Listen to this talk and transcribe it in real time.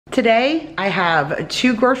Today, I have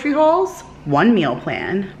 2 grocery hauls, 1 meal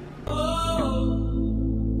plan.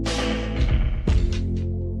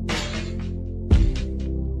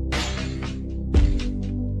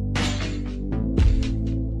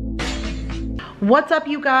 What's up,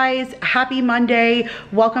 you guys? Happy Monday.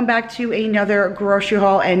 Welcome back to another grocery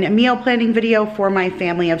haul and meal planning video for my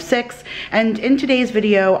family of 6. And in today's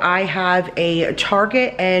video, I have a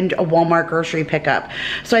Target and a Walmart grocery pickup.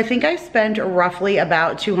 So I think I spent roughly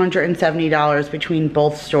about $270 between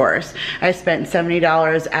both stores. I spent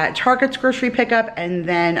 $70 at Target's grocery pickup and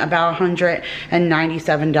then about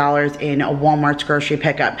 $197 in a Walmart's grocery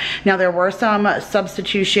pickup. Now there were some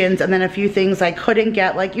substitutions and then a few things I couldn't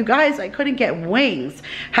get. Like, you guys, I couldn't get wings.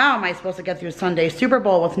 How am I supposed to get through Sunday Super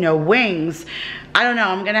Bowl with no wings? I don't know.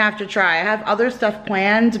 I'm gonna have to try. I have other stuff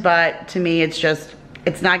planned, but to me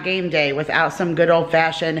it's not game day without some good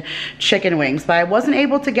old-fashioned chicken wings. But I wasn't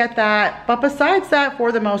able to get that. But besides that,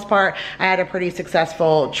 for the most part, I had a pretty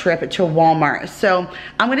successful trip to Walmart. So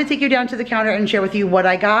I'm gonna take you down to the counter and share with you what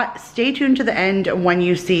I got. Stay tuned to the end when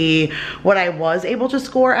you see what I was able to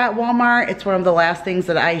score at Walmart. It's one of the last things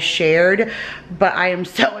that I shared, but I am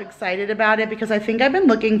so excited about it because I think I've been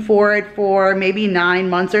looking for it for maybe 9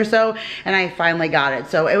 months or so, and I finally got it.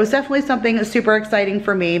 So it was definitely something super exciting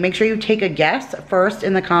for me. Make sure you take a guess first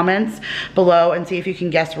in the comments below and see if you can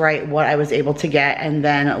guess right what I was able to get, and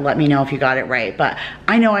then let me know if you got it right. But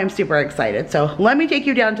I know I'm super excited. So let me take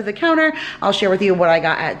you down to the counter. I'll share with you what I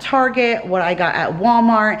got at Target, what I got at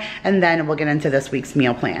Walmart, and then we'll get into this week's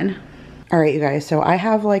meal plan. All right, you guys, so I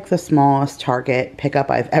have like the smallest Target pickup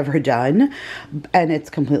I've ever done, and it's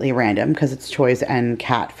completely random because it's toys and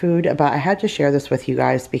cat food, but I had to share this with you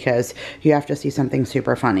guys because you have to see something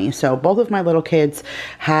super funny. So both of my little kids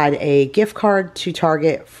had a gift card to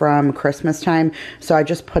Target from Christmas time, so I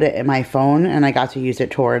just put it in my phone and I got to use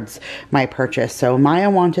it towards my purchase. So Maya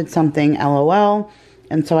wanted something LOL,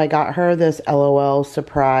 and so I got her this LOL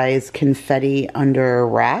surprise confetti under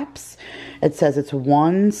wraps. It says it's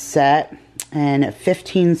 1 set and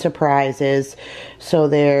 15 surprises. So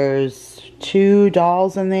there's 2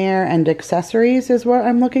 dolls in there and accessories is what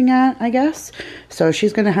I'm looking at, I guess. So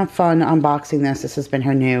she's gonna have fun unboxing this. This has been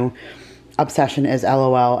her new obsession, is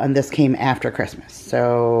LOL, and this came after Christmas.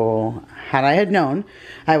 So had I had known,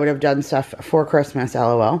 I would have done stuff for Christmas,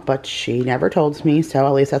 LOL, but she never told me, so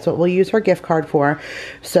at least that's what we'll use her gift card for.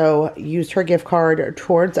 So used her gift card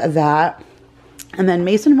towards that. And then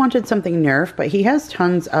Mason wanted something Nerf, but he has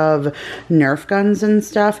tons of Nerf guns and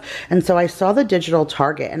stuff. And so I saw the digital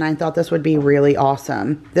Target and I thought this would be really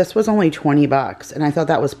awesome. This was only 20 bucks and I thought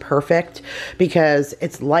that was perfect because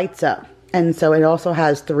it's lights up. And so it also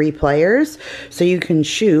has 3 players, so you can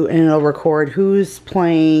shoot and it'll record who's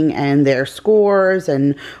playing and their scores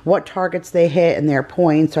and what targets they hit and their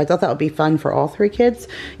points. So I thought that would be fun for all 3 kids,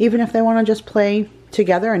 even if they want to just play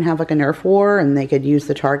together and have like a Nerf war and they could use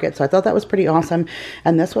the Target. So I thought that was pretty awesome.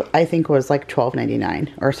 And this I think was like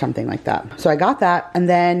 $12.99 or something like that. So I got that, and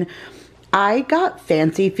then I got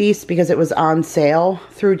Fancy Feast because it was on sale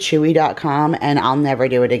through Chewy.com, and I'll never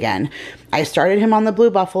do it again. I started him on the Blue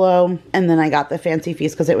Buffalo, and then I got the Fancy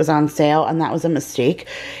Feast because it was on sale, and that was a mistake.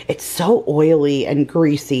 It's so oily and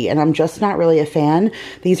greasy, and I'm just not really a fan.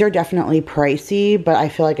 These are definitely pricey, but I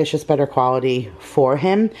feel like it's just better quality for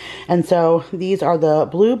him. And so these are the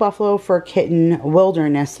Blue Buffalo for Kitten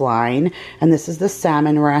Wilderness line, and this is the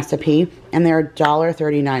salmon recipe, and they're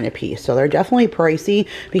 $1.39 a piece. So they're definitely pricey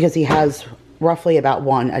because he has roughly about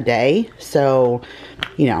 1 a day. So,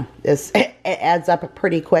 you know, it adds up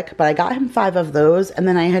pretty quick. But I got him 5 of those, and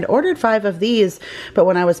then I had ordered 5 of these, but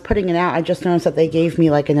when I was putting it out, I just noticed that they gave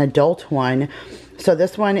me like an adult one. So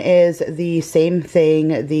this one is the same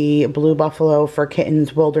thing, the Blue Buffalo for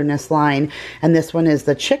Kittens Wilderness line, and this one is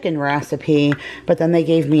the chicken recipe, but then they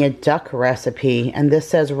gave me a duck recipe, and this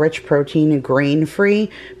says rich protein,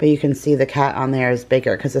 grain-free, but you can see the cat on there is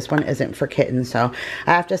bigger because this one isn't for kittens. So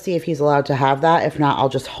I have to see if he's allowed to have that. If not, I'll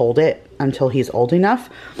just hold it until he's old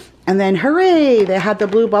enough. And then, hooray, they had the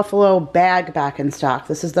Blue Buffalo bag back in stock.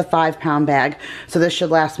 This is the 5-pound bag. So this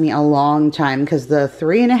should last me a long time because the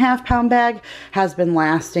 3.5-pound bag has been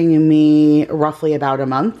lasting me roughly about a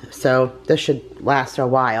month. So this should last a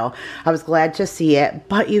while. I was glad to see it.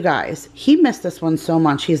 But you guys, he missed this one so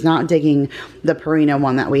much. He's not digging the Purina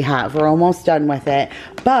one that we have. We're almost done with it.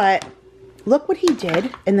 But look what he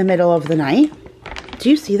did in the middle of the night.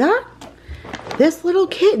 Do you see that? This little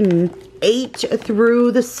kitten ate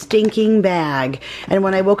through the stinking bag, and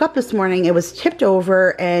when I woke up this morning it was tipped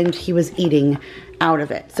over and he was eating out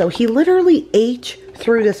of it. So he literally ate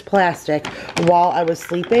through this plastic while I was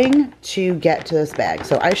sleeping to get to this bag.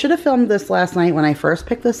 So I should have filmed this last night when I first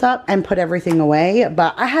picked this up and put everything away,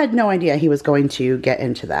 but I had no idea he was going to get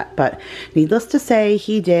into that. But needless to say,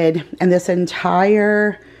 he did. And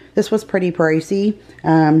this was pretty pricey,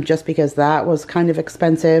 just because that was kind of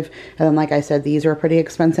expensive. And then, like I said, these are pretty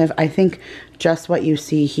expensive. I think just what you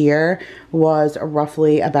see here was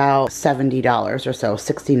roughly about $70 or so,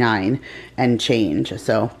 69 and change.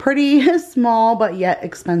 So pretty small, but yet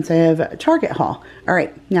expensive Target haul. All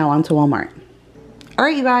right, now on to Walmart. All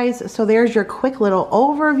right, you guys, so there's your quick little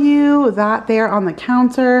overview. That there on the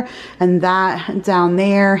counter and that down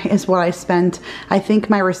there is what I spent. I think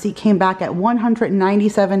my receipt came back at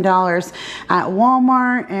 $197 at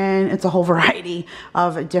Walmart, and it's a whole variety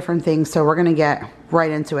of different things. So we're gonna get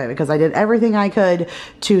right into it because I did everything I could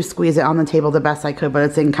to squeeze it on the table the best I could, but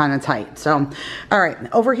it's in kind of tight. So, all right,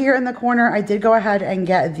 over here in the corner, I did go ahead and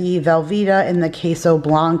get the Velveeta in the Queso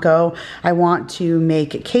Blanco. I want to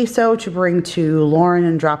make queso to bring to Lauren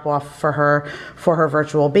and drop off for her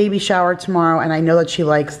virtual baby shower tomorrow. And I know that she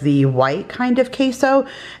likes the white kind of queso,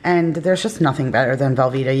 and there's just nothing better than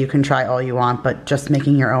Velveeta. You can try all you want, but just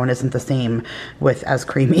making your own isn't the same with as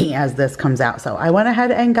creamy as this comes out. So I went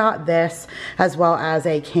ahead and got this, as well as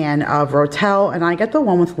a can of Rotel, and I get the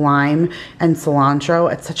one with lime and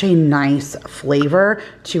cilantro. It's such a nice flavor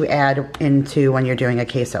to add into when you're doing a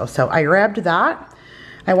queso. So I grabbed that.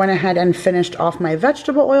 I went ahead and finished off my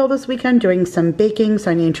vegetable oil this weekend doing some baking,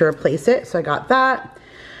 so I need to replace it. So I got that.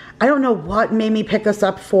 I don't know what made me pick this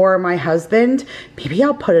up for my husband. Maybe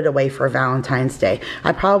I'll put it away for Valentine's Day.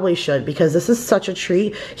 I probably should, because this is such a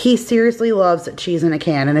treat. He seriously loves cheese in a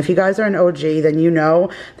can. And if you guys are an OG, then you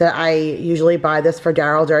know that I usually buy this for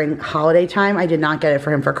Daryl during holiday time. I did not get it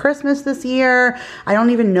for him for Christmas this year. I don't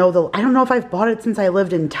know if I've bought it since I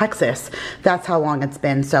lived in Texas. That's how long it's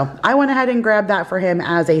been. So I went ahead and grabbed that for him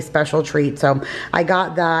as a special treat. So I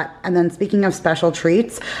got that. And then speaking of special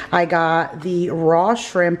treats, I got the raw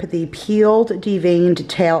shrimp, the peeled deveined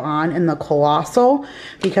tail on in the Colossal,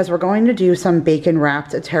 because we're going to do some bacon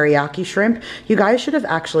wrapped teriyaki shrimp. You guys should have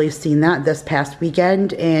actually seen that this past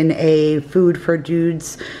weekend in a Food for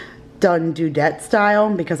Dudes done dudette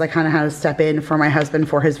style, because I kind of had to step in for my husband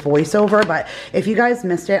for his voiceover. But if you guys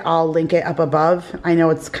missed it, I'll link it up above. I know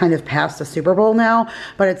it's kind of past the Super Bowl now,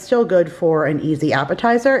 but it's still good for an easy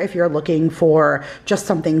appetizer if you're looking for just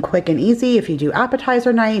something quick and easy. If you do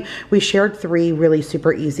appetizer night, we shared 3 really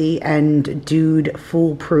super easy and dude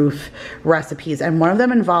foolproof recipes, and one of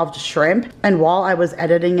them involved shrimp. And while I was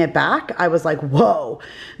editing it back, I was like, whoa,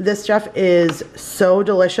 this stuff is so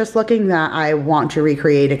delicious looking that I want to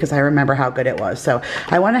recreate it, because I remember how good it was. So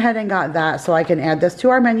I went ahead and got that so I can add this to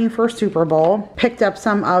our menu for Super Bowl. Picked up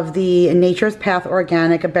some of the Nature's Path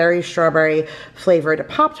organic berry strawberry flavored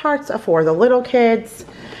Pop-Tarts for the little kids.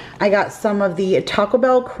 I got some of the Taco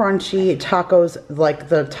Bell crunchy tacos, like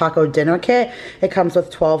the taco dinner kit. It comes with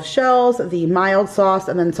 12 shells, the mild sauce,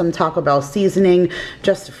 and then some Taco Bell seasoning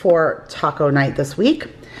just for taco night this week.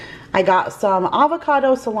 I got some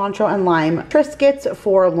avocado, cilantro, and lime Triscuits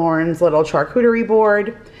for Lauren's little charcuterie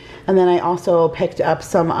board. And then I also picked up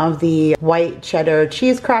some of the white cheddar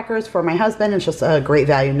cheese crackers for my husband. It's just a great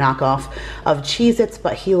value knockoff of Cheez-Its,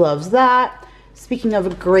 but he loves that. Speaking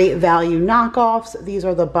of great value knockoffs, these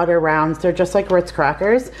are the butter rounds. They're just like Ritz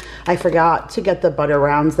crackers. I forgot to get the butter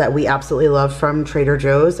rounds that we absolutely love from Trader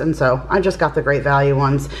Joe's, and so I just got the great value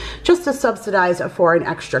ones just to subsidize for an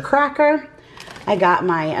extra cracker. I got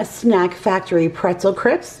my Snack Factory pretzel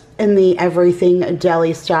crisps in the everything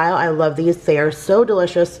deli style. I love these. They are so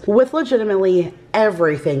delicious with legitimately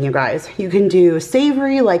everything, you guys. You can do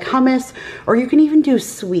savory like hummus, or you can even do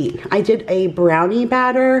sweet. I did a brownie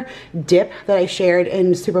batter dip that I shared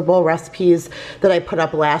in Super Bowl recipes that I put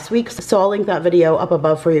up last week. So I'll link that video up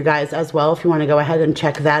above for you guys as well if you want to go ahead and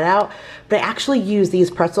check that out. But I actually use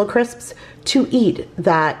these pretzel crisps to eat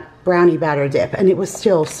that brownie batter dip, and it was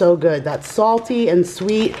still so good. That's salty and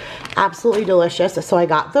sweet, absolutely delicious. So I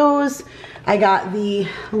got those. I got the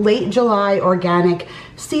Late July organic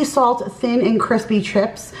sea salt thin and crispy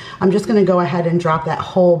chips. I'm just gonna go ahead and drop that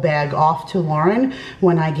whole bag off to Lauren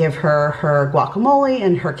when I give her her guacamole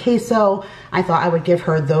and her queso. I thought I would give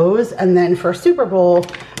her those. And then for Super Bowl,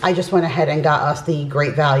 I just went ahead and got us the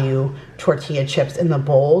Great Value tortilla chips in the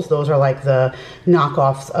bowls. Those are like the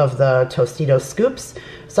knockoffs of the Tostitos scoops.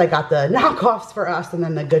 So I got the knockoffs for us and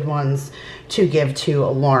then the good ones to give to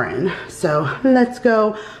Lauren. So let's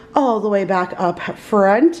go all the way back up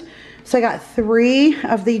front. So I got 3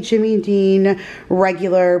 of the Jimmy Dean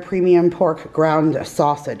regular premium pork ground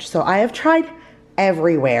sausage. So I have tried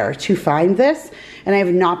everywhere to find this, and I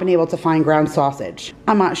have not been able to find ground sausage.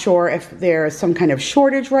 I'm not sure if there's some kind of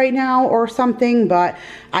shortage right now or something, but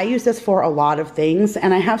I use this for a lot of things,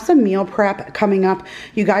 and I have some meal prep coming up.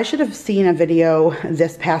 You guys should have seen a video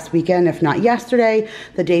this past weekend, if not yesterday,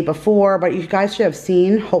 the day before, but you guys should have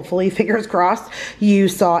seen, hopefully, fingers crossed, you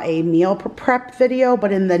saw a meal prep video.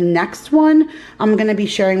 But in the next one, I'm gonna be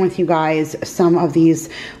sharing with you guys some of these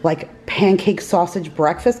like pancake sausage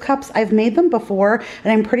breakfast cups. I've made them before,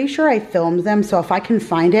 and I'm pretty sure I filmed them, so if I can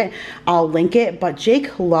find it, I'll link it. But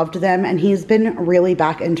Jake loved them, and he's been really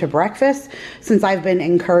back into breakfast since I've been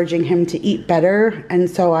encouraging him to eat better. And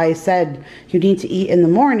so I said, you need to eat in the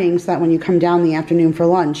morning so that when you come down in the afternoon for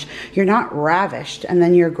lunch, you're not ravished and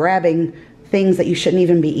then you're grabbing things that you shouldn't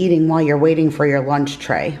even be eating while you're waiting for your lunch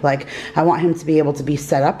tray. Like, I want him to be able to be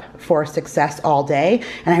set up for success all day,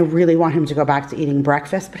 and I really want him to go back to eating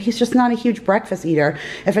breakfast, but he's just not a huge breakfast eater.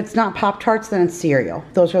 If it's not Pop-Tarts, then it's cereal.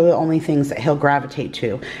 Those are the only things that he'll gravitate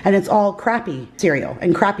to, and it's all crappy cereal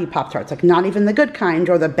and crappy Pop-Tarts, like not even the good kind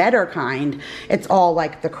or the better kind. It's all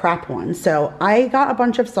like the crap ones. So I got a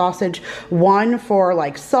bunch of sausage, one for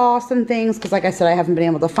like sauce and things, because like I said, I haven't been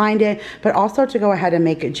able to find it, but also to go ahead and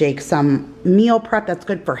make Jake some meal prep that's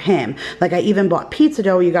good for him. Like, I even bought pizza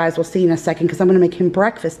dough, you guys will see in a second, because I'm gonna make him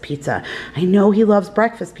breakfast pizza. I know he loves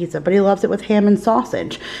breakfast pizza, but he loves it with ham and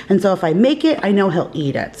sausage, and so if I make it, I know he'll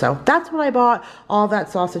eat it. So that's what I bought all that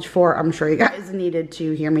sausage for. I'm sure you guys needed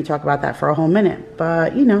to hear me talk about that for a whole minute,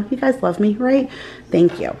 but you know, you guys love me, right?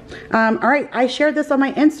 Thank you. All right, I shared this on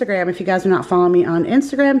my Instagram. If you guys are not following me on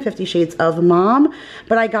Instagram, 50 Shades of Mom,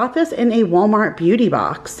 but I got this in a Walmart beauty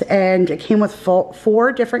box, and it came with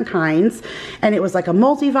 4 different kinds, and it was like a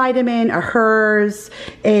multivitamin, a hers,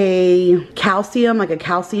 a calcium, like a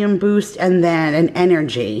calcium boost, and then an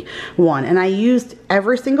energy one. And I used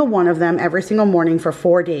every single one of them every single morning for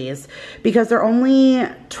 4 days, because they're only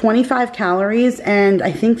 25 calories, and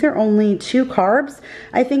I think they're only 2 carbs,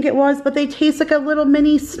 I think it was, but they taste like a little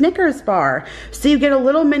mini Snickers bar. So you get a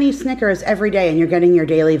little mini Snickers every day, and you're getting your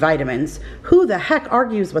daily vitamins. Who the heck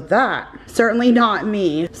argues with that? Certainly not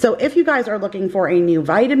me. So if you guys are looking for a new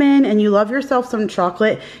vitamin and you love yourself some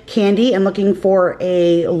chocolate candy and looking for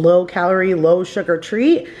a low calorie, low sugar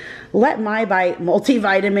treat, let My Bite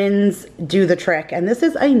multivitamins do the trick. And this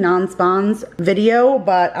is a non-spons video,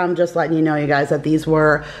 but I'm just letting you know, you guys, that these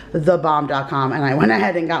were thebomb.com, and I went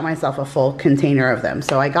ahead and got myself a full container of them.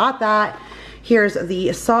 So I got that. Here's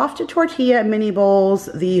the soft tortilla mini bowls,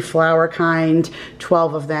 the flour kind,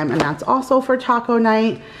 12 of them, and that's also for taco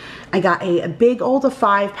night. I got a big old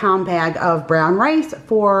 5-pound bag of brown rice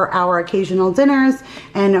for our occasional dinners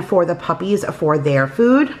and for the puppies for their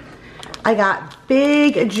food. I got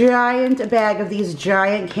big giant bag of these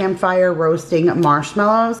giant campfire roasting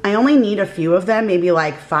marshmallows. I only need a few of them, maybe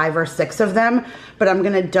like 5 or 6 of them, but I'm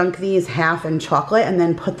gonna dunk these half in chocolate and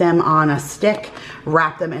then put them on a stick,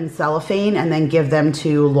 wrap them in cellophane, and then give them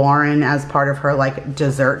to Lauren as part of her like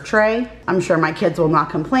dessert tray. I'm sure my kids will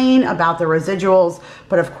not complain about the residuals,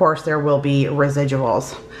 but of course there will be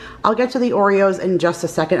residuals. I'll get to the Oreos in just a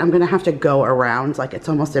second. I'm gonna have to go around, like it's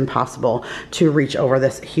almost impossible to reach over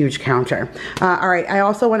this huge counter. All right, I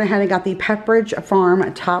also went ahead and got the Pepperidge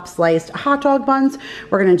Farm top sliced hot dog buns.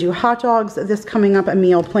 We're gonna do hot dogs this coming up a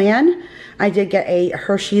meal plan. I did get a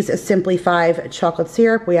Hershey's Simply 5 chocolate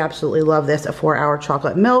syrup. We absolutely love this for our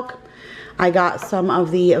chocolate milk. I got some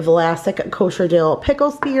of the Vlasic kosher dill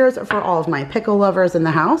pickle spears for all of my pickle lovers in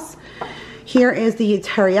the house. Here is the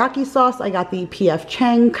teriyaki sauce. I got the P.F.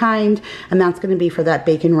 Chang kind, and that's going to be for that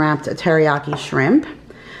bacon wrapped teriyaki shrimp.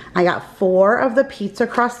 I got 4 of the pizza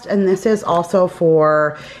crust, and this is also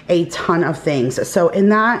for a ton of things. So in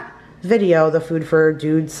that video, the Food for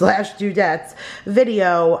Dudes/Dudettes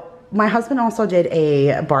video, my husband also did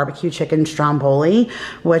a barbecue chicken stromboli,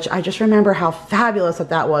 which I just remember how fabulous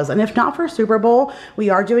that was. And if not for Super Bowl, we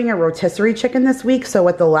are doing a rotisserie chicken this week. So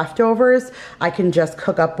with the leftovers, I can just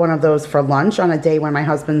cook up one of those for lunch on a day when my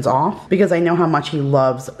husband's off, because I know how much he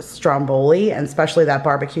loves stromboli, and especially that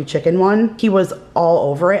barbecue chicken one. He was all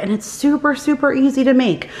over it, and it's super, super easy to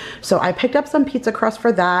make. So I picked up some pizza crust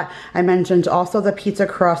for that. I mentioned also the pizza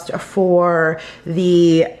crust for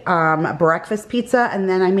the breakfast pizza, and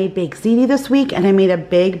then I made baked ziti this week, and I made a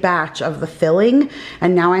big batch of the filling,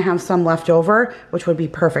 and now I have some left over, which would be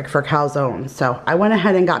perfect for calzone. So I went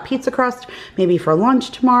ahead and got pizza crust, maybe for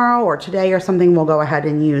lunch tomorrow or today or something. We'll go ahead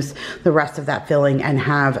and use the rest of that filling and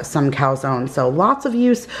have some calzone. So lots of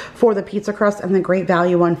use for the pizza crust, and the Great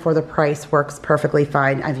Value one for the price works perfectly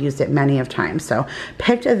fine. I've used it many of times, so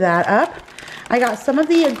picked that up. I got some of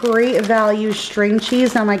the Great Value string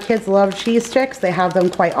cheese. Now my kids love cheese sticks. They have them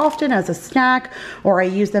quite often as a snack, or I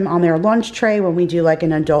use them on their lunch tray when we do like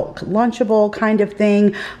an adult Lunchable kind of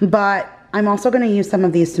thing. But I'm also going to use some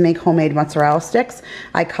of these to make homemade mozzarella sticks.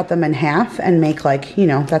 I cut them in half and make like, you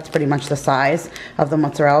know, that's pretty much the size of the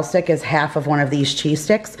mozzarella stick is half of one of these cheese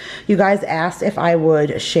sticks. You guys asked if I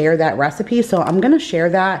would share that recipe, so I'm going to share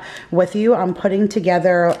that with you. I'm putting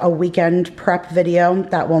together a weekend prep video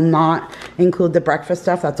that will not include the breakfast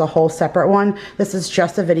stuff. That's a whole separate one. This is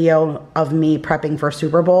just a video of me prepping for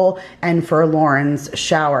Super Bowl and for Lauren's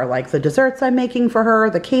shower, like the desserts I'm making for her,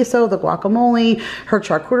 the queso, the guacamole, her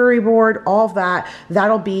charcuterie board, all of that.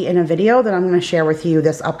 That'll be in a video that I'm going to share with you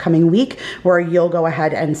this upcoming week, where you'll go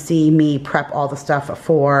ahead and see me prep all the stuff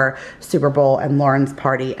for Super Bowl and Lauren's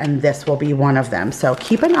party, and this will be one of them. So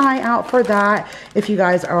keep an eye out for that if you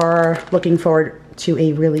guys are looking forward to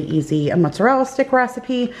a really easy mozzarella stick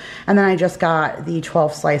recipe. And then I just got the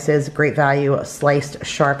 12 slices Great Value sliced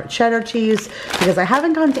sharp cheddar cheese because I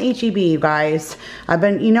haven't gone to HEB, you guys.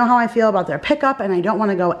 You know how I feel about their pickup, and I don't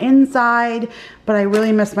want to go inside, but I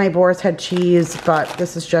really miss my Boar's Head cheese. But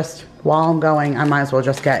this is just, while I'm going, I might as well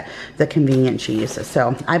just get the convenient cheese.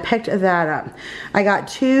 So I picked that up. I got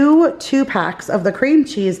two packs of the cream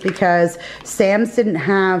cheese because Sam's didn't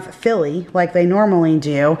have Philly like they normally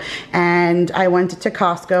do. And I went to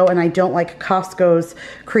Costco, and I don't like Costco's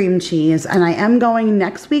cream cheese. And I am going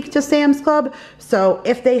next week to Sam's Club. So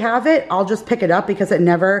if they have it, I'll just pick it up because it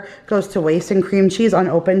never goes to waste, and cream cheese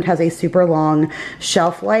unopened has a super long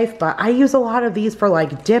shelf life. But I use a lot of these for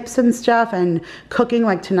like dips and stuff and cooking.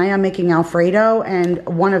 Like tonight I'm making Alfredo, and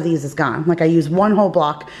one of these is gone. Like I use one whole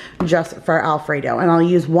block just for Alfredo, and I'll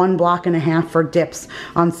use 1.5 blocks for dips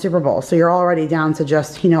on Super Bowl. So you're already down to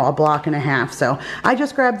just, you know, 1.5 blocks. So I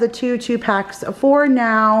just grabbed the two packs for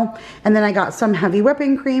now. And then I got some heavy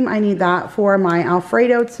whipping cream. I need that for my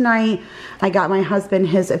Alfredo tonight. I got my husband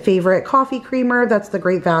his favorite coffee creamer. That's the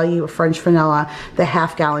Great Value French Vanilla, the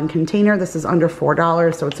 1/2 gallon container. This is under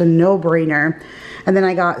 $4, so it's a no-brainer. And then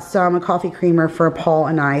I got some coffee creamer for Paul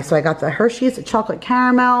and I. So I got the Hershey's chocolate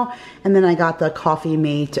caramel, and then I got the Coffee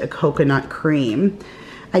Mate coconut cream.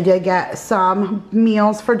 I did get some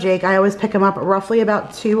meals for Jake. I always pick him up roughly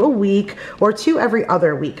about 2 a week, or 2 every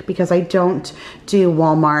other week, because I don't do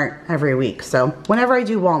Walmart every week. So whenever I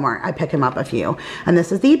do Walmart, I pick him up a few. And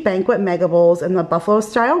this is the Banquet Mega Bowls in the buffalo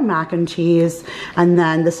style mac and cheese. And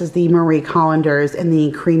then this is the Marie Collander's in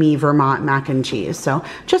the creamy Vermont mac and cheese. So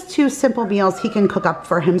just 2 simple meals he can cook up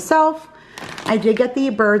for himself. I did get the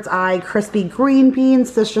Bird's Eye crispy green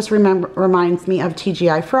beans. This just reminds me of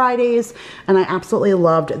TGI Fridays, and I absolutely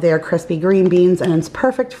loved their crispy green beans, and it's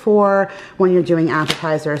perfect for when you're doing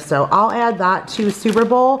appetizers. So I'll add that to Super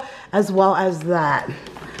Bowl as well as that.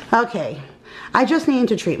 Okay. I just need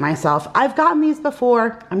to treat myself. I've gotten these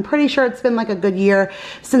before. I'm pretty sure it's been like a good year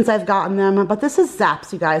since I've gotten them, but this is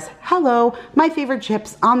Zapp's, you guys. Hello, my favorite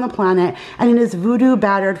chips on the planet, and it is voodoo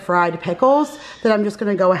battered fried pickles that I'm just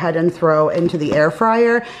gonna go ahead and throw into the air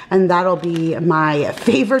fryer, and that'll be my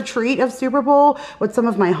favorite treat of Super Bowl with some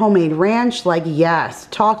of my homemade ranch. Like, yes,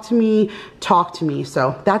 talk to me, talk to me.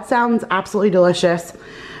 So that sounds absolutely delicious.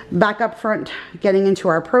 Back up front, getting into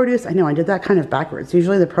our produce. I know I did that kind of backwards.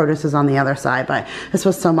 Usually the produce is on the other side, but this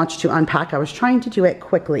was so much to unpack. I was trying to do it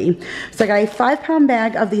quickly. So I got a 5-pound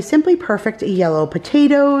bag of the Simply Perfect yellow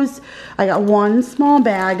potatoes. I got 1 small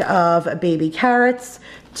bag of baby carrots,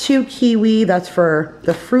 2 kiwi, that's for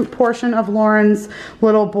the fruit portion of Lauren's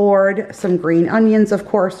little board, some green onions, of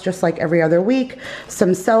course, just like every other week,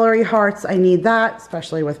 some celery hearts, I need that,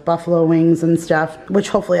 especially with buffalo wings and stuff, which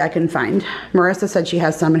hopefully I can find. Marissa said she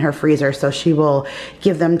has some in her freezer, so she will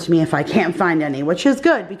give them to me if I can't find any, which is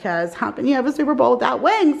good, because how can you have a Super Bowl without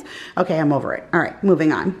wings? Okay, I'm over it. All right,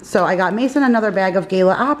 moving on. So I got Mason another bag of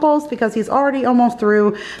Gala apples because he's already almost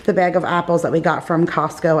through the bag of apples that we got from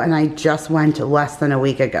Costco, and I just went less than a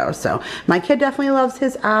week ago. So my kid definitely loves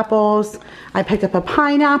his apples. I picked up a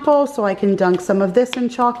pineapple so I can dunk some of this in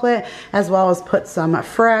chocolate, as well as put some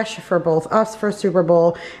fresh for both us for Super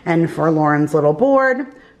Bowl and for Lauren's little board.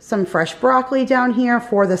 Some fresh broccoli down here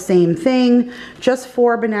for the same thing. Just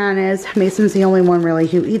 4 bananas. Mason's the only one really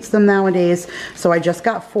who eats them nowadays, so I just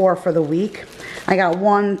got 4 for the week. I got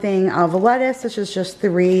 1 thing of lettuce. This is just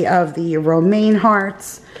 3 of the romaine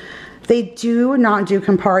hearts. They do not do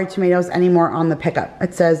Campari tomatoes anymore on the pickup.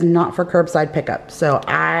 It says not for curbside pickup. So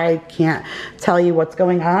I can't tell you what's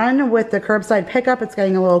going on with the curbside pickup. It's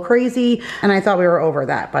getting a little crazy, and I thought we were over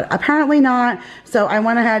that, but apparently not. So I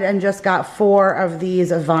went ahead and just got 4 of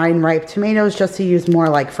these vine ripe tomatoes just to use more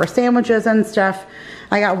like for sandwiches and stuff.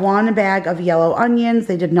 I got 1 bag of yellow onions.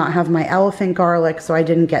 They did not have my elephant garlic, so I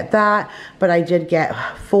didn't get that, but I did get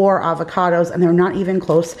 4 avocados, and they're not even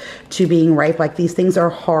close to being ripe. Like, these things are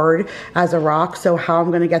hard as a rock, so how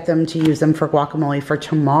I'm gonna get them to use them for guacamole for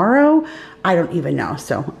tomorrow, I don't even know.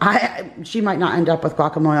 So she might not end up with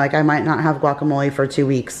guacamole. Like, I might not have guacamole for 2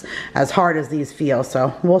 weeks, as hard as these feel.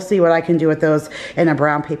 So we'll see what I can do with those in a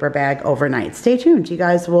brown paper bag overnight. Stay tuned. You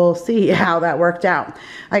guys will see how that worked out.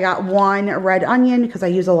 I got 1 red onion because I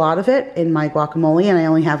use a lot of it in my guacamole, and I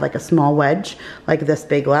only have like a small wedge like this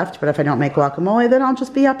big left. But if I don't make guacamole, then I'll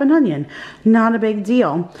just be up an onion. Not a big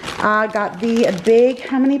deal. I got the big,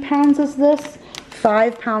 how many pounds is this?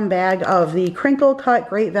 5-pound bag of the crinkle cut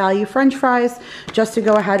great value French fries, just to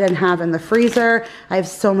go ahead and have in the freezer. I have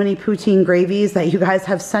so many poutine gravies that you guys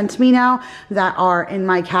have sent me now that are in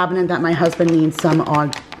my cabinet that my husband needs some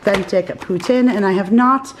authentic poutine, and I have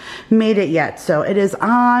not made it yet. So it is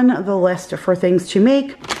on the list for things to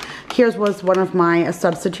make. Here's was one of my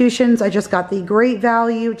substitutions. I just got the great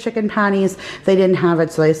value chicken patties. They didn't have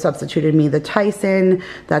it, so they substituted me the Tyson.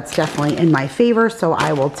 That's definitely in my favor, so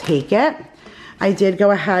I will take it. I did go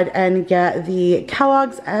ahead and get the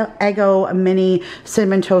Kellogg's Eggo Mini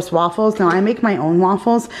Cinnamon Toast Waffles. Now, I make my own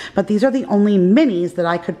waffles, but these are the only minis that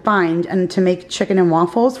I could find. And to make chicken and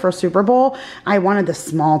waffles for Super Bowl, I wanted the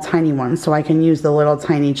small, tiny ones so I can use the little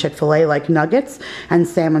tiny Chick-fil-A like nuggets and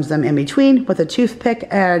sandwich them in between with a toothpick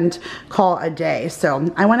and call a day.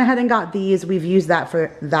 So I went ahead and got these. We've used that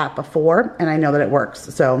for that before, and I know that it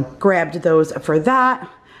works. So grabbed those for that.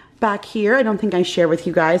 Back here, I don't think I shared with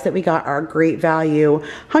you guys that we got our great value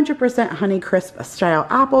 100% Honeycrisp style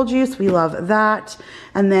apple juice. We love that.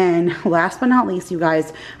 And then last but not least, you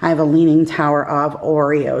guys, I have a leaning tower of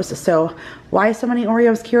Oreos. So why so many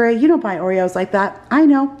Oreos, Kira? You don't buy Oreos like that. I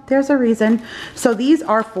know, there's a reason. So these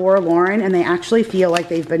are for Lauren, and they actually feel like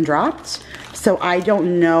they've been dropped. So I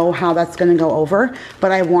don't know how that's gonna go over,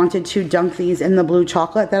 but I wanted to dunk these in the blue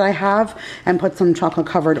chocolate that I have and put some chocolate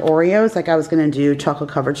covered Oreos. Like, I was gonna do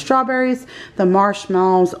chocolate covered strawberries, the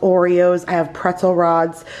marshmallows, Oreos. I have pretzel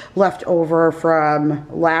rods left over from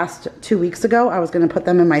last 2 weeks ago. I was gonna put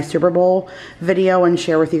them in my Super Bowl video and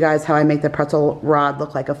share with you guys how I make the pretzel rod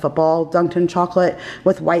look like a football dunked in chocolate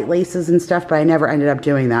with white laces and stuff, but I never ended up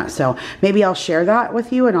doing that. So maybe I'll share that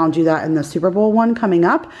with you, and I'll do that in the Super Bowl one coming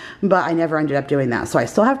up, but I never ended up doing that. So I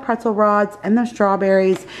still have pretzel rods and the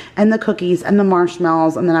strawberries and the cookies and the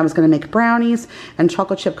marshmallows, and then I was going to make brownies and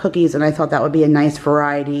chocolate chip cookies, and I thought that would be a nice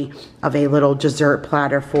variety of a little dessert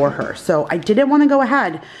platter for her. So I didn't want to go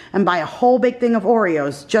ahead and buy a whole big thing of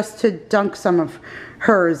Oreos just to dunk some of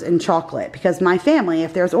hers in chocolate, because my family,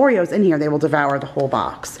 if there's Oreos in here, they will devour the whole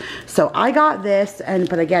box. So I got this,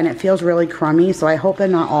 but again, it feels really crummy, so I hope they're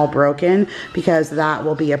not all broken, because that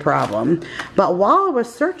will be a problem. But while I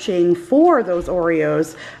was searching for those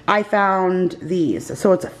Oreos, I found these.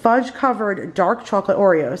 So it's fudge covered dark chocolate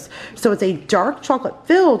Oreos. So it's a dark chocolate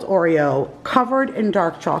filled Oreo covered in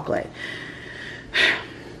dark chocolate.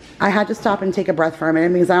 I had to stop and take a breath for a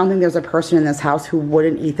minute, because I don't think there's a person in this house who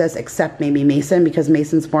wouldn't eat this except maybe Mason, because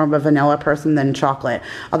Mason's more of a vanilla person than chocolate.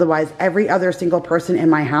 Otherwise, every other single person in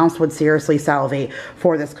my house would seriously salivate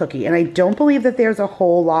for this cookie. And I don't believe that there's a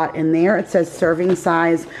whole lot in there. It says serving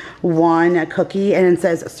size 1 cookie, and it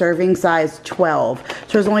says serving size 12.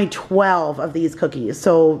 So there's only 12 of these cookies.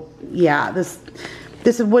 So yeah, this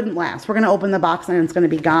wouldn't last. We're going to open the box and it's going to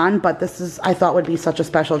be gone, but this is, I thought, would be such a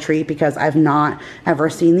special treat, because I've not ever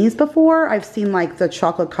seen these before. I've seen like the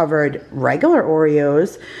chocolate covered regular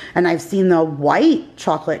Oreos, and I've seen the white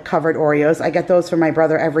chocolate covered Oreos. I get those for my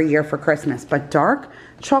brother every year for Christmas, but dark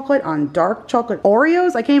chocolate on dark chocolate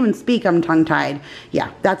Oreos? I can't even speak, I'm tongue-tied.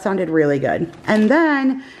 Yeah, that sounded really good. And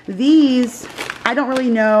then these, I don't really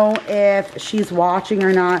know if she's watching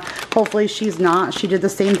or not. Hopefully she's not. She did the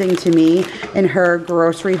same thing to me in her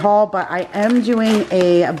grocery haul, but I am doing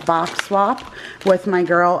a box swap with my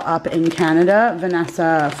girl up in Canada,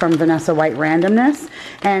 Vanessa, from Vanessa White Randomness.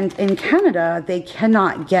 And in Canada, they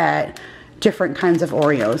cannot get different kinds of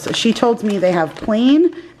Oreos. She told me they have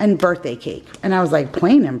plain and birthday cake. And I was like,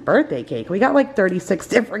 plain and birthday cake? We got like 36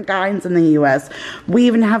 different kinds in the US. We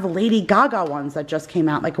even have Lady Gaga ones that just came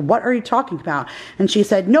out. Like, what are you talking about? And she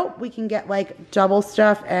said, nope, we can get like double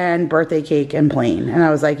stuff and birthday cake and plain. And I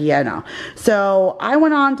was like, yeah, no. So I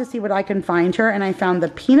went on to see what I can find her, and I found the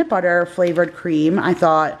peanut butter flavored cream. I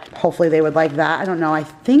thought hopefully they would like that. I don't know. I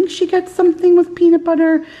think she gets something with peanut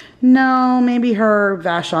butter. No, maybe her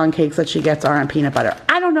Vachon cakes that she gets aren't peanut butter.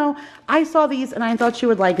 I don't know. I saw these and I thought she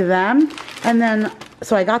would like them. And then,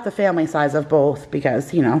 so I got the family size of both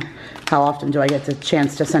because, you know, how often do I get the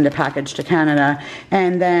chance to send a package to Canada?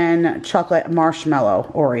 And then chocolate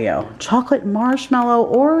marshmallow Oreo. Chocolate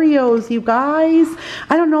marshmallow Oreos, you guys.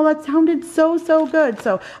 I don't know, that sounded so, so good.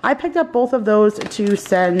 So I picked up both of those to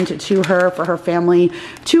send to her for her family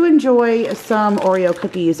to enjoy some Oreo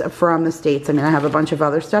cookies from the States. I mean, I have a bunch of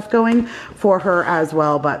other stuff going for her as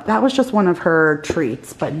well, but that was just one of her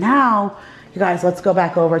treats. But now, you guys, let's go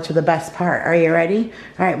back over to the best part. Are you ready?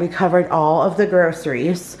 All right, we covered all of the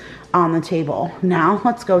groceries on the table. Now,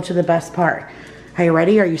 let's go to the best part. Are you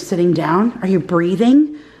ready? Are you sitting down? Are you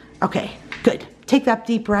breathing? Okay, good. Take that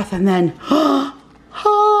deep breath and then,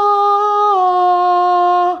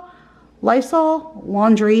 Lysol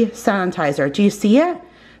laundry sanitizer. Do you see it?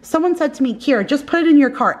 Someone said to me, Kira, just put it in your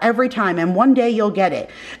cart every time and one day you'll get it.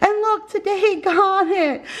 And look, today got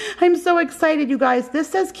it. I'm so excited, you guys. This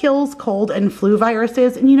says kills cold and flu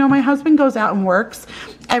viruses. And you know, my husband goes out and works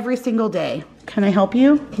every single day. Can I help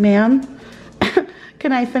you, ma'am?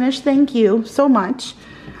 Can I finish? Thank you so much.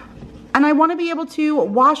 And I want to be able to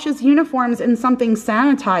wash his uniforms in something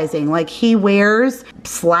sanitizing. Like he wears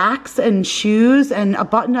slacks and shoes and a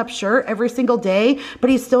button-up shirt every single day, but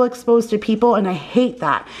he's still exposed to people and I hate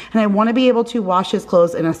that. And I want to be able to wash his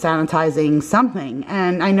clothes in a sanitizing something.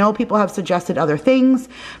 And I know people have suggested other things,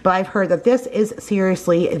 but I've heard that this is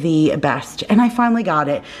seriously the best. And I finally got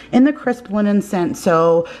it in the crisp linen scent.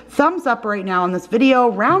 So thumbs up right now on this video.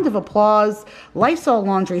 Round of applause. Lysol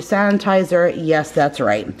laundry sanitizer. Yes, that's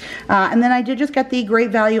right. And then I did just get the Great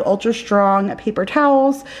Value Ultra Strong paper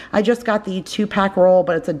towels. I just got the 2-pack roll,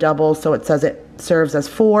 but it's a double, so it says it serves as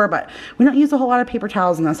 4, but we don't use a whole lot of paper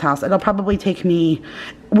towels in this house. It'll probably take me,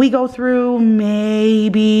 we go through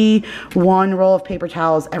maybe 1 roll of paper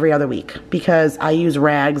towels every other week because I use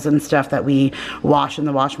rags and stuff that we wash in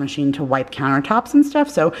the washing machine to wipe countertops and stuff.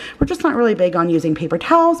 So we're just not really big on using paper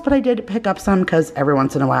towels, but I did pick up some because every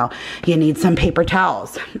once in a while you need some paper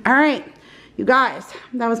towels. All right. You guys,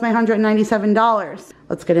 that was my $197.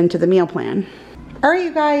 Let's get into the meal plan. All right,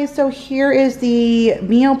 you guys, so here is the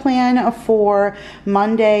meal plan for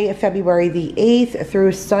Monday, February the 8th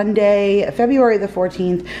through Sunday, February the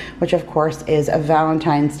 14th, which of course is a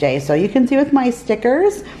Valentine's Day. So you can see with my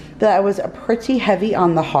stickers that I was pretty heavy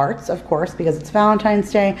on the hearts, of course, because it's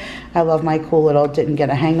Valentine's Day. I love my cool little didn't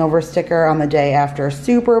get a hangover sticker on the day after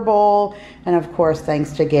Super Bowl. And of course,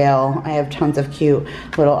 thanks to Gail, I have tons of cute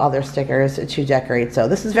little other stickers to decorate. So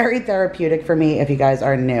this is very therapeutic for me if you guys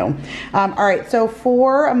are new. All right, so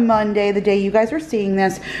for Monday, the day you guys are seeing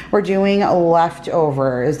this, we're doing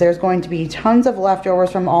leftovers. There's going to be tons of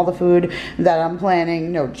leftovers from all the food that I'm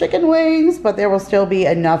planning. No chicken wings, but there will still be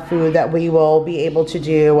enough food that we will be able to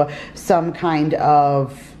do some kind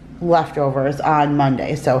of leftovers on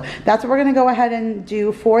Monday. So that's what we're going to go ahead and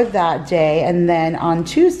do for that day. And then on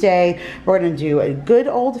Tuesday, we're going to do a good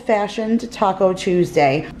old-fashioned Taco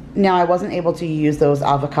Tuesday. Now, I wasn't able to use those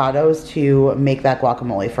avocados to make that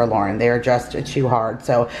guacamole for Lauren. They are just too hard.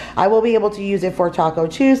 So I will be able to use it for Taco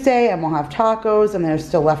Tuesday, and we'll have tacos, and there's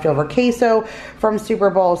still leftover queso from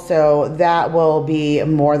Super Bowl. So that will be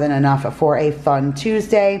more than enough for a fun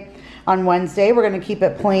Tuesday. On Wednesday, we're going to keep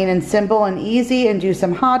it plain and simple and easy and do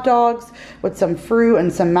some hot dogs with some fruit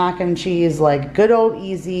and some mac and cheese, like good old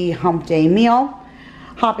easy hump day meal.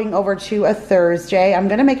 Hopping over to a Thursday, I'm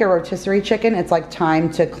going to make a rotisserie chicken. It's like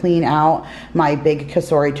time to clean out my big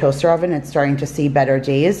Kasori toaster oven. It's starting to see better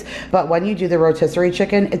days. But when you do the rotisserie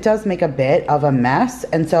chicken, it does make a bit of a mess.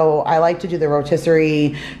 And so I like to do the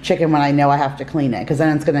rotisserie chicken when I know I have to clean it, because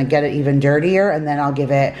then it's going to get it even dirtier, and then I'll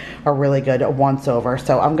give it a really good once over.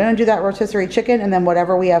 So I'm going to do that rotisserie chicken, and then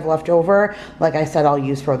whatever we have left over, like I said, I'll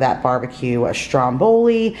use for that barbecue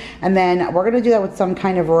stromboli. And then we're going to do that with some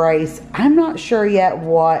kind of rice. I'm not sure yet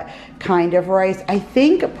what kind of rice. I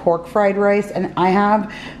think pork fried rice, and I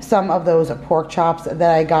have some of those pork chops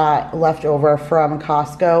that I got left over from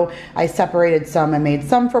Costco. I separated some and made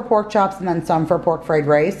some for pork chops and then some for pork fried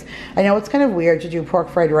rice. I know it's kind of weird to do pork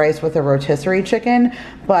fried rice with a rotisserie chicken,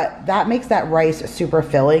 but that makes that rice super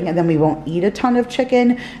filling, and then we won't eat a ton of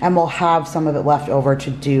chicken and we'll have some of it left over to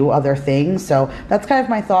do other things. So that's kind of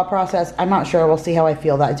my thought process. I'm not sure. We'll see how I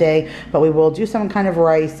feel that day, but we will do some kind of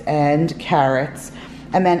rice and carrots.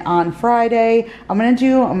 And then on Friday, I'm going to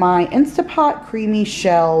do my Instapot creamy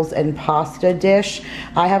shells and pasta dish.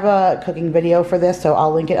 I have a cooking video for this, so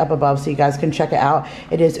I'll link it up above so you guys can check it out.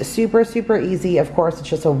 It is super, super easy. Of course, it's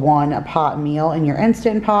just a one-pot meal in your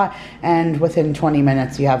Instant Pot, and within 20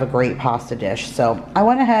 minutes, you have a great pasta dish. So I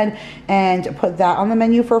went ahead and put that on the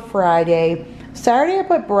menu for Friday. Saturday I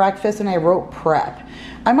put breakfast and I wrote prep.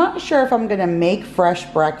 I'm not sure if I'm gonna make fresh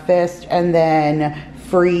breakfast and then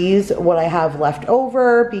freeze what I have left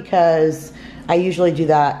over, because I usually do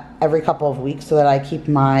that every couple of weeks so that I keep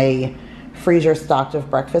my freezer stocked of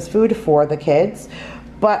breakfast food for the kids.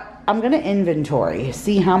 But I'm gonna inventory,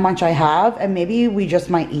 see how much I have, and maybe we just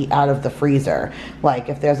might eat out of the freezer. Like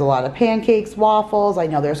if there's a lot of pancakes, waffles, I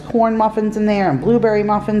know there's corn muffins in there and blueberry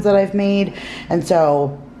muffins that I've made. And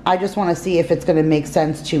so I just wanna see if it's gonna make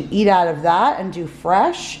sense to eat out of that and do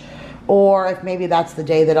fresh, or if maybe that's the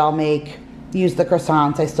day that I'll use the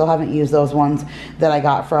croissants. I still haven't used those ones that I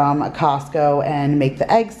got from Costco, and make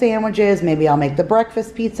the egg sandwiches. Maybe I'll make the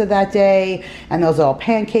breakfast pizza that day and those little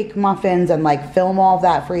pancake muffins, and like film all of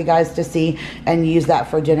that for you guys to see and use that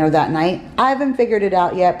for dinner that night. I haven't figured it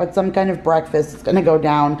out yet, but some kind of breakfast is gonna go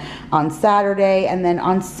down on Saturday. And then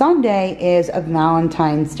on Sunday is a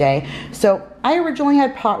Valentine's Day. So I originally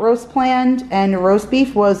had pot roast planned, and roast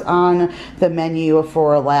beef was on the menu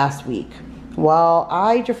for last week. Well,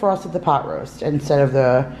 I defrosted the pot roast instead of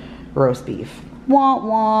the roast beef. Womp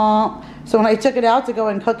womp. So when I took it out to go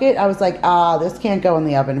and cook it, I was like, this can't go in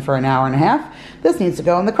the oven for an hour and a half. This needs to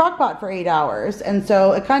go in the crock pot for 8 hours. And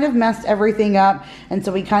so it kind of messed everything up. And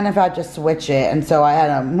so we kind of had to switch it. And so I had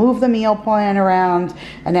to move the meal plan around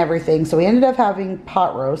and everything. So we ended up having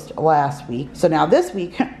pot roast last week. So now this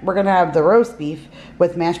week, we're going to have the roast beef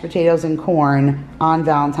with mashed potatoes and corn on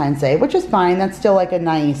Valentine's Day, which is fine. That's still like a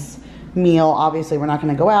nice meal. Obviously, we're not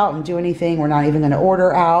going to go out and do anything. We're not even going to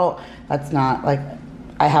order out. That's not like,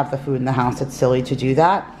 I have the food in the house. It's silly to do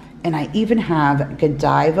that. And I even have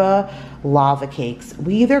Godiva lava cakes.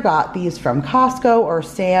 We either got these from Costco or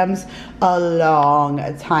Sam's a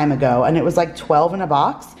long time ago, and it was like 12 in a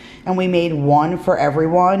box, and we made one for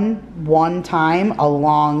everyone one time a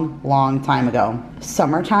long time ago.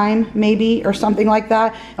 Summertime maybe, or something like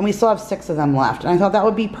that, and we still have 6 of them left. And I thought that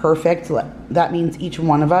would be perfect. That means each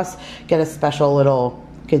one of us get a special little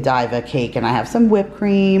Godiva cake, and I have some whipped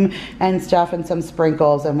cream and stuff and some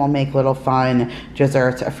sprinkles, and we'll make little fun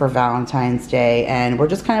desserts for Valentine's Day. And we're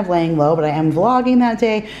just kind of laying low, but I am vlogging that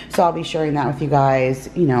day, so I'll be sharing that with you guys,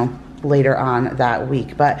 you know, later on that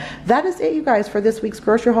week. But that is it, you guys, for this week's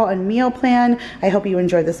grocery haul and meal plan. I hope you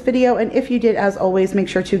enjoyed this video, and if you did, as always, make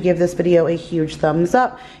sure to give this video a huge thumbs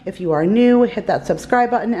up. If you are new, hit that subscribe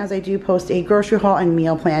button, as I do post a grocery haul and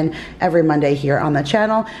meal plan every Monday here on the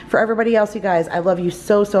channel. For everybody else, you guys, I love you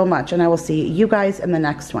so much, and I will see you guys in the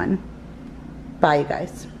next one. Bye, you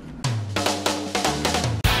guys.